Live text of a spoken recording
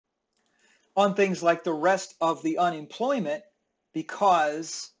on things like the rest of the unemployment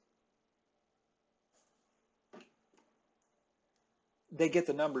because they get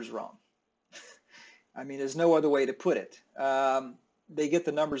the numbers wrong. I mean, there's no other way to put it. They get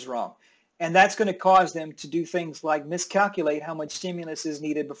the numbers wrong. And that's going to cause them to do things like miscalculate how much stimulus is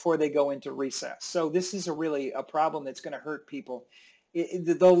needed before they go into recess. So this is really a problem that's going to hurt people.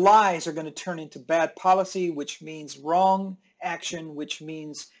 The lies are going to turn into bad policy, which means wrong action, which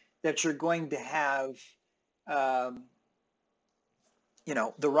means that you're going to have, the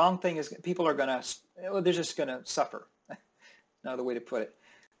wrong thing is people are going to, they're just going to suffer. Another way to put it.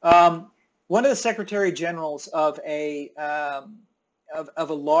 One of the secretary generals of a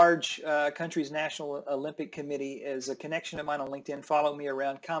large country's National Olympic Committee is a connection of mine on LinkedIn. Follow me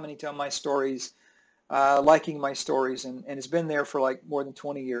around, commenting on my stories, liking my stories, and has been there for like more than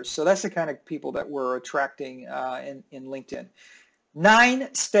 20 years. So that's the kind of people that we're attracting in LinkedIn.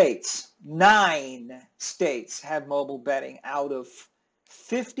 9 states have mobile betting out of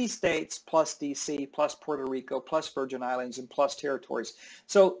 50 states plus DC plus Puerto Rico plus Virgin Islands and plus territories.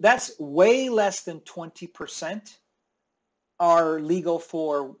 So that's way less than 20% are legal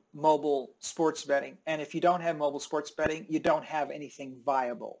for mobile sports betting. And if you don't have mobile sports betting, you don't have anything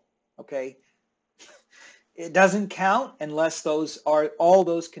viable, okay? It doesn't count unless all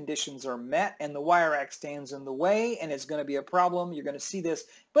those conditions are met, and the Wire Act stands in the way, and it's going to be a problem. You're going to see this.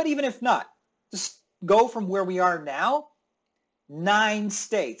 But even if not, just go from where we are now, 9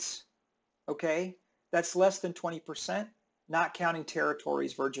 states, okay? That's less than 20%, not counting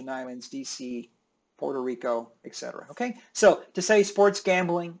territories, Virgin Islands, DC, Puerto Rico, etc. Okay, so to say sports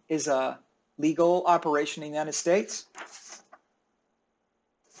gambling is a legal operation in the United States.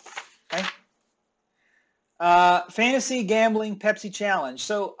 Okay. Fantasy gambling Pepsi challenge.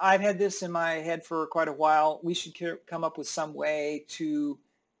 So I've had this in my head for quite a while. We should come up with some way to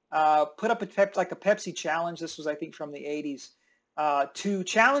put up like a Pepsi challenge. This was, I think, from the 80s. To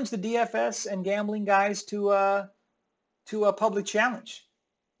challenge the DFS and gambling guys to a public challenge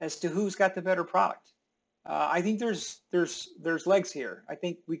as to who's got the better product. I think there's legs here. I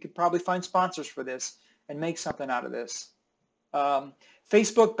think we could probably find sponsors for this and make something out of this.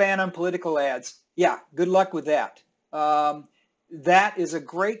 Facebook ban on political ads. Yeah, good luck with that. That is a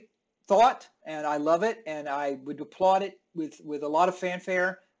great thought, and I love it, and I would applaud it with a lot of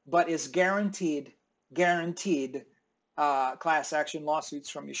fanfare, but it's guaranteed class action lawsuits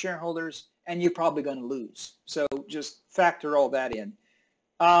from your shareholders, and you're probably going to lose. So just factor all that in.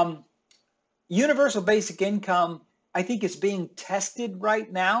 Universal basic income, I think, is being tested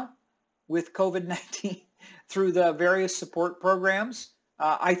right now with COVID-19 through the various support programs.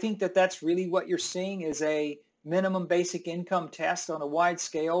 I think that's really what you're seeing is a minimum basic income test on a wide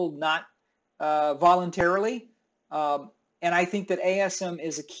scale, not voluntarily. And I think that ASM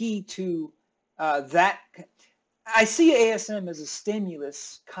is a key to that. I see ASM as a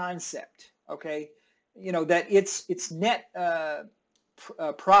stimulus concept, okay? That its net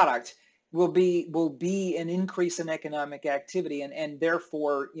product will be an increase in economic activity and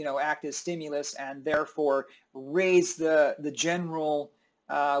therefore, act as stimulus and therefore raise the general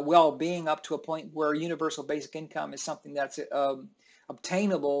well-being up to a point where universal basic income is something that's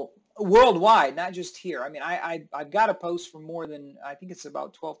obtainable worldwide, not just here. I mean, I've got a post from more than, I think it's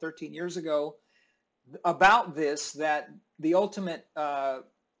about 12, 13 years ago about this, that the ultimate, the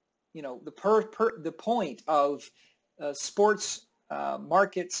point of sports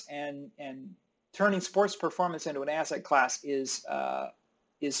markets and turning sports performance into an asset class is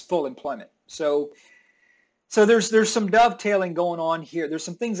full employment. So there's some dovetailing going on here. There's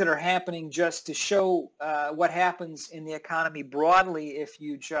some things that are happening just to show what happens in the economy broadly if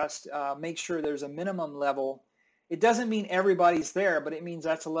you just make sure there's a minimum level. It doesn't mean everybody's there, but it means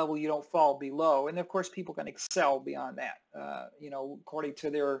that's a level you don't fall below. And of course, people can excel beyond that, according to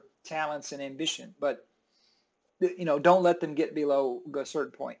their talents and ambition. But don't let them get below a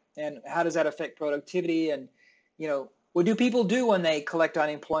certain point. And how does that affect productivity? And what do people do when they collect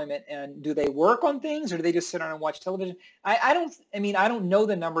unemployment? And do they work on things, or do they just sit around and watch television? I don't know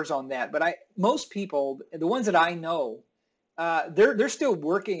the numbers on that, but most people, the ones that I know, they're still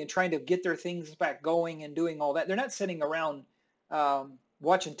working and trying to get their things back going and doing all that. They're not sitting around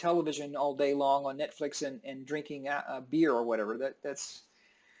watching television all day long on Netflix and drinking beer or whatever. That's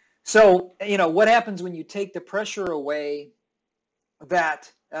so. What happens when you take the pressure away that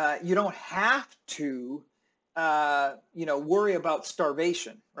you don't have to worry about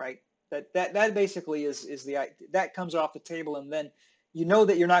starvation, right? That basically is that comes off the table, and then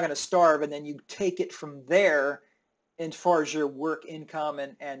that you're not going to starve, and then you take it from there as far as your work income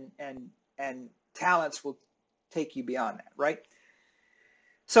and talents will take you beyond that, right?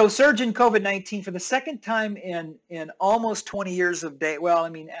 So surge in COVID-19 for the second time in almost 20 years of data. Well, I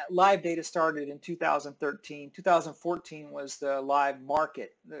mean, live data started in 2013. 2014 was the live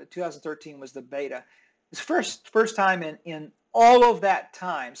market. 2013 was the beta. It's first time in all of that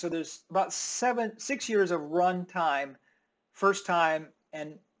time. So there's about 6 years of run time, first time,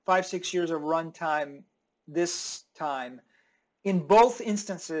 and 5-6 years of run time this time. In both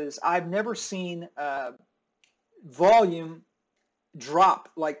instances, I've never seen volume drop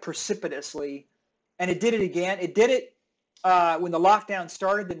like precipitously, and it did it again. It did it when the lockdown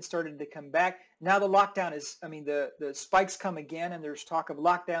started, then it started to come back. Now the lockdown is, I mean, the spikes come again, and there's talk of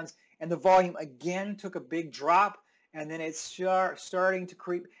lockdowns, and the volume again took a big drop, and then it's starting to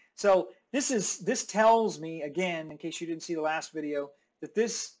creep. So this tells me, again, in case you didn't see the last video, that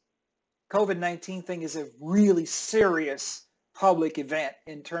this COVID-19 thing is a really serious public event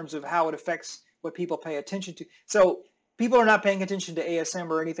in terms of how it affects what people pay attention to. So people are not paying attention to ASM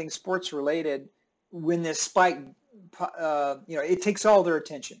or anything sports related when this spike, it takes all their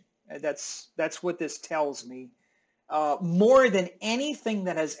attention. That's what this tells me. More than anything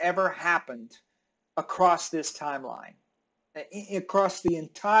that has ever happened across this timeline, across the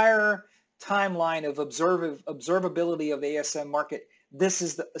entire timeline of observability of the ASM market, this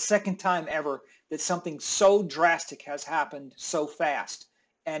is the second time ever that something so drastic has happened so fast,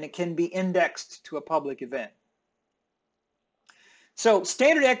 and it can be indexed to a public event. So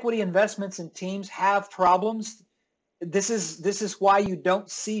standard equity investments in teams have problems. This is why you don't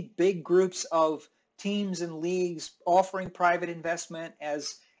see big groups of teams and leagues offering private investment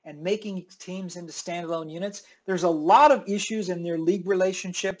and making teams into standalone units. There's a lot of issues in their league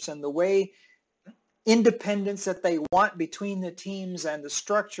relationships and the way independence that they want between the teams and the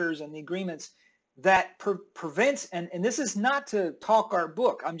structures and the agreements that prevents, and this is not to talk our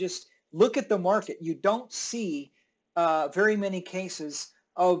book, I'm just, look at the market. You don't see very many cases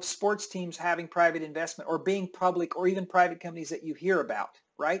of sports teams having private investment or being public or even private companies that you hear about,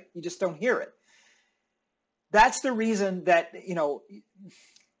 right? You just don't hear it. That's the reason that,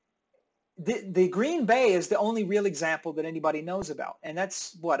 the Green Bay is the only real example that anybody knows about. And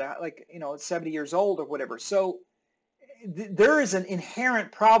that's what, it's 70 years old or whatever. So there is an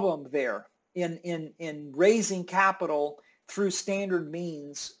inherent problem there in raising capital through standard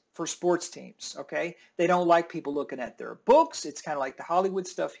means for sports teams, okay? They don't like people looking at their books. It's kind of like the Hollywood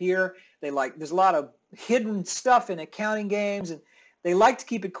stuff here. There's a lot of hidden stuff in accounting games, and they like to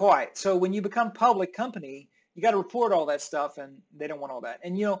keep it quiet. So when you become public company, you got to report all that stuff, and they don't want all that.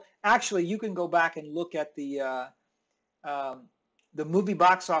 And, actually, you can go back and look at the movie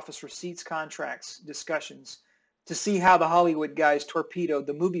box office receipts contracts discussions to see how the Hollywood guys torpedoed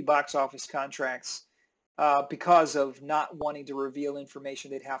the movie box office contracts because of not wanting to reveal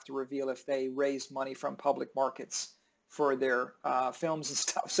information they'd have to reveal if they raised money from public markets for their films and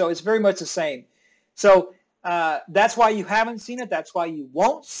stuff. So it's very much the same. So that's why you haven't seen it. That's why you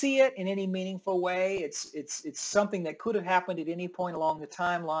won't see it in any meaningful way. It's something that could have happened at any point along the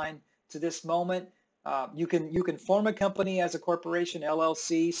timeline to this moment. You can form a company as a corporation,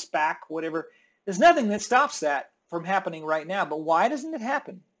 LLC, SPAC, whatever. There's nothing that stops that from happening right now. But why doesn't it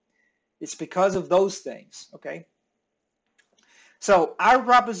happen? It's because of those things, okay? So our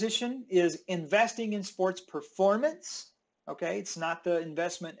proposition is investing in sports performance, okay? It's not the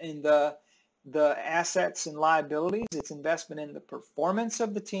investment in the assets and liabilities. It's investment in the performance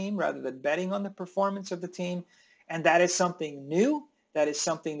of the team rather than betting on the performance of the team. And that is something new. That is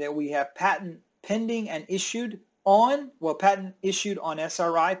something that we have patent pending and issued on, well, patent issued on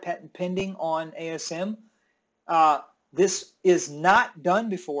SRI, patent pending on ASM. This is not done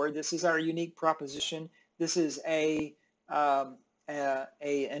before. This is our unique proposition. This is an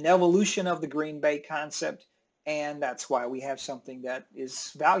evolution of the Green Bay concept, and that's why we have something that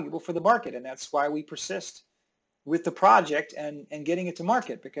is valuable for the market, and that's why we persist with the project and getting it to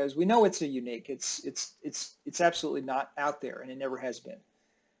market, because we know it's a unique. It's absolutely not out there, and it never has been.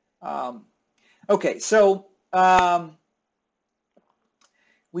 Okay, so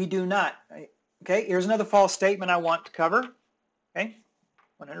we do not. Okay, here's another false statement I want to cover. Okay,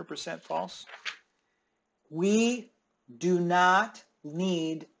 100% false. We do not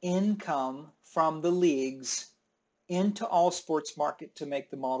need income from the leagues into all sports market to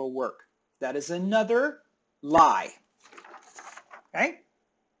make the model work. That is another lie. Okay?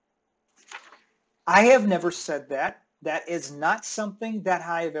 I have never said that. That is not something that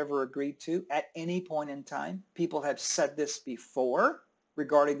I have ever agreed to at any point in time. People have said this before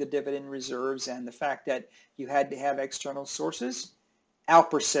regarding the dividend reserves and the fact that you had to have external sources.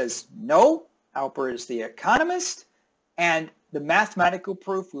 Alper says no. Alper is the economist, and the mathematical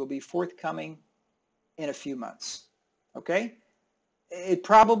proof will be forthcoming in a few months. Okay? it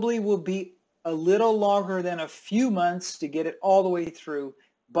probably will be a little longer than a few months to get it all the way through,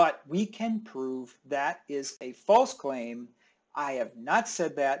 but we can prove that is a false claim. I have not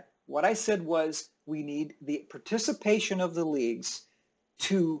said that. What I said was we need the participation of the leagues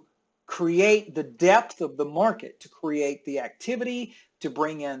to create the depth of the market, to create the activity, to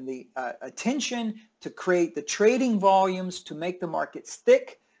bring in the attention, to create the trading volumes, to make the markets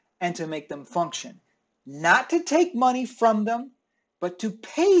thick, and to make them function. Not to take money from them, but to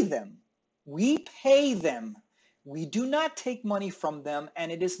pay them. We pay them. We do not take money from them,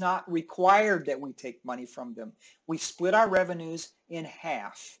 and it is not required that we take money from them. We split our revenues in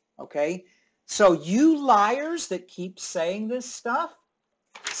half, okay? So you liars that keep saying this stuff,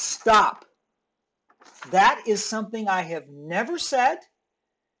 stop. That is something I have never said.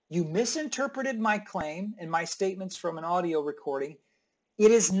 You misinterpreted my claim and my statements from an audio recording.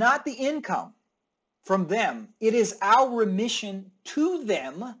 It is not the income from them. It is our remission to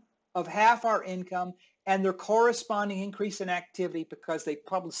them of half our income and their corresponding increase in activity because they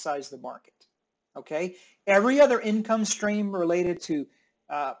publicize the market. Okay? Every other income stream related to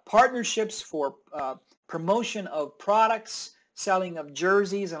partnerships for promotion of products, selling of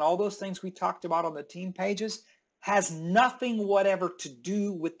jerseys, and all those things we talked about on the team pages has nothing whatever to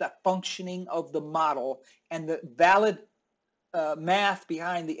do with the functioning of the model and the valid math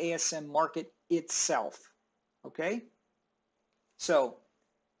behind the ASM market itself. Okay? So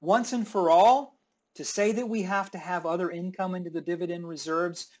once and for all, to say that we have to have other income into the dividend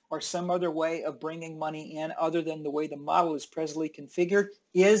reserves or some other way of bringing money in other than the way the model is presently configured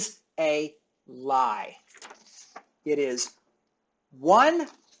is a lie. It is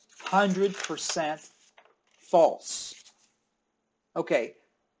 100% false. Okay,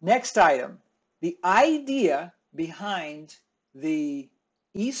 next item. The idea behind the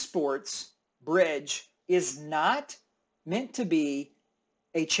esports bridge is not meant to be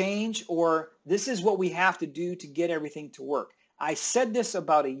a change or this is what we have to do to get everything to work. I said this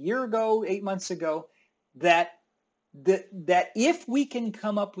about a year ago, 8 months ago, that if we can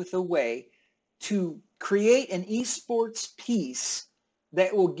come up with a way to create an esports piece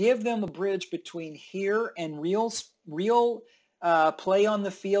that will give them a bridge between here and real play on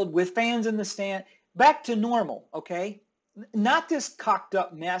the field with fans in the stand, back to normal, okay? Not this cocked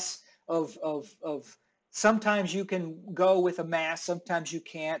up mess of sometimes you can go with a mask, sometimes you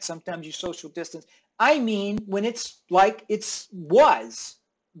can't, sometimes you social distance. I mean, when it's like it was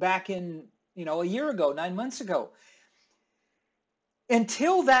back in, a year ago, 9 months ago.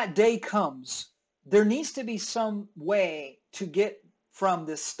 Until that day comes, there needs to be some way to get from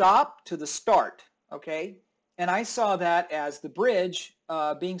the stop to the start, okay? And I saw that as the bridge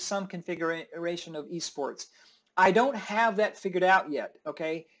being some configuration of esports. I don't have that figured out yet,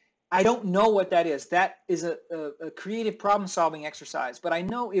 okay? I don't know what that is. That is a creative problem-solving exercise. But I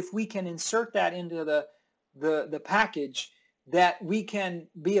know if we can insert that into the package, that we can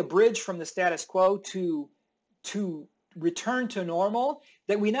be a bridge from the status quo to return to normal,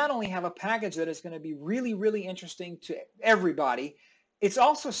 that we not only have a package that is going to be really, really interesting to everybody, it's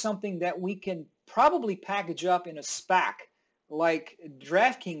also something that we can probably package up in a SPAC like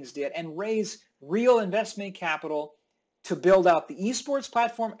DraftKings did and raise real investment capital to build out the esports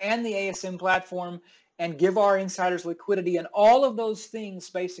platform and the ASM platform and give our insiders liquidity and all of those things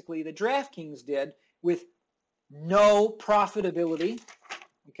basically that DraftKings did with no profitability,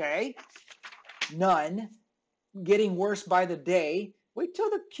 okay, none, getting worse by the day. Wait till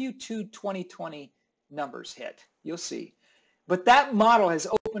the Q2 2020 numbers hit. You'll see. But that model has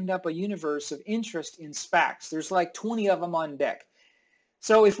opened up a universe of interest in SPACs. There's like 20 of them on deck.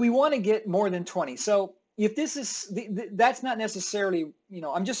 So if we want to get more than 20, so if this is, that's not necessarily,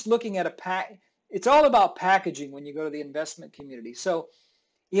 I'm just looking at a pack. It's all about packaging when you go to the investment community. So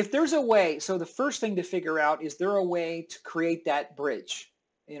if there's a way, so the first thing to figure out, is there a way to create that bridge?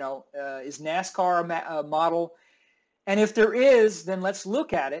 Is NASCAR a model? And if there is, then let's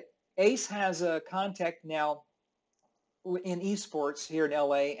look at it. Ace has a contact now in esports here in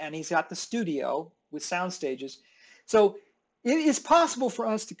LA, and he's got the studio with sound stages. So it is possible for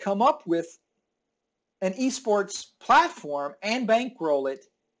us to come up with an esports platform and bankroll it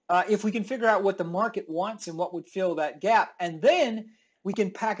if we can figure out what the market wants and what would fill that gap. And then we can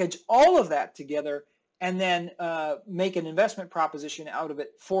package all of that together and then make an investment proposition out of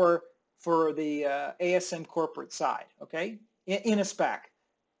it for the ASM corporate side, okay, in a SPAC.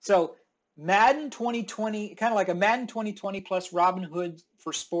 So Madden 2020, kind of like a Madden 2020 plus Robinhood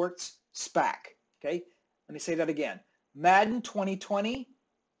for sports SPAC, okay? Let me say that again. Madden 2020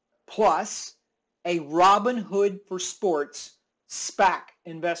 plus a Robinhood for sports SPAC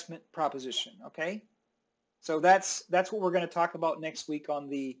investment proposition, okay? So that's what we're going to talk about next week on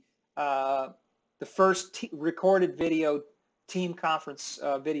the first recorded video team conference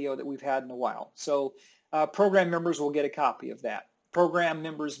video that we've had in a while. So program members will get a copy of that. Program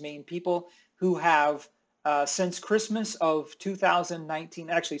members mean people who have since Christmas of 2019,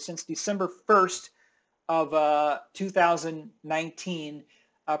 actually since December 1st of 2019,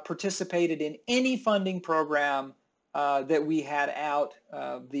 participated in any funding program that we had out,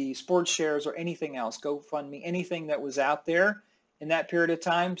 the sports shares or anything else, GoFundMe, anything that was out there in that period of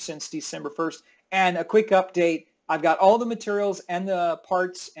time since December 1st. And a quick update, I've got all the materials and the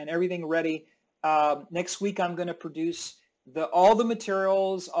parts and everything ready. Next week I'm going to produce all the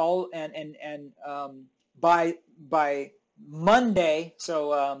materials by Monday.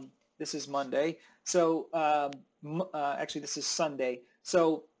 So this is Monday. So actually this is Sunday.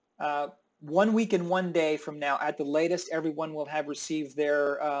 So 1 week and 1 day from now, at the latest, everyone will have received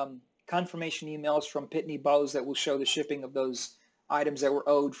their confirmation emails from Pitney Bowes that will show the shipping of those items that were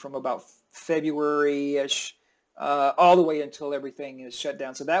owed from about February-ish all the way until everything is shut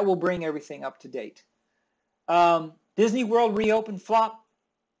down. So that will bring everything up to date. Disney World reopened flop.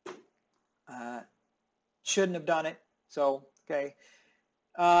 Shouldn't have done it. So, okay.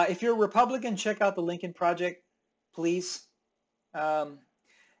 If you're a Republican, check out the Lincoln Project, please.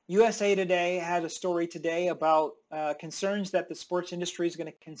 USA Today had a story today about concerns that the sports industry is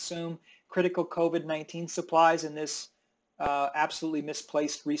going to consume critical COVID-19 supplies in this absolutely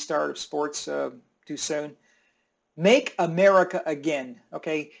misplaced restart of sports too soon. Make America again.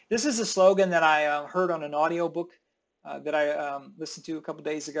 Okay, this is a slogan that I heard on an audiobook that I listened to a couple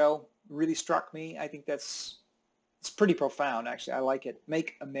days ago. Really struck me. I think it's pretty profound, actually. I like it.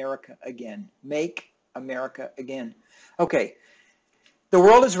 Make America again. Make America again. Okay. The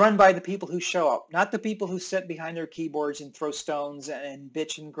world is run by the people who show up, not the people who sit behind their keyboards and throw stones and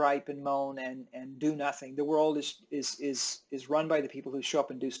bitch and gripe and moan and do nothing. The world is run by the people who show up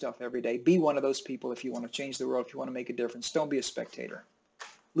and do stuff every day. Be one of those people if you want to change the world, if you want to make a difference. Don't be a spectator.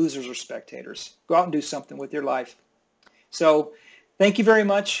 Losers are spectators. Go out and do something with your life. So thank you very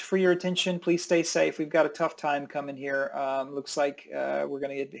much for your attention. Please stay safe. We've got a tough time coming here. Looks like we're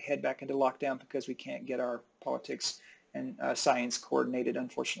going to head back into lockdown because we can't get our politics and science coordinated,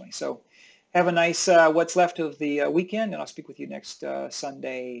 unfortunately. So have a nice what's left of the weekend, and I'll speak with you next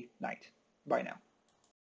Sunday night. Bye now.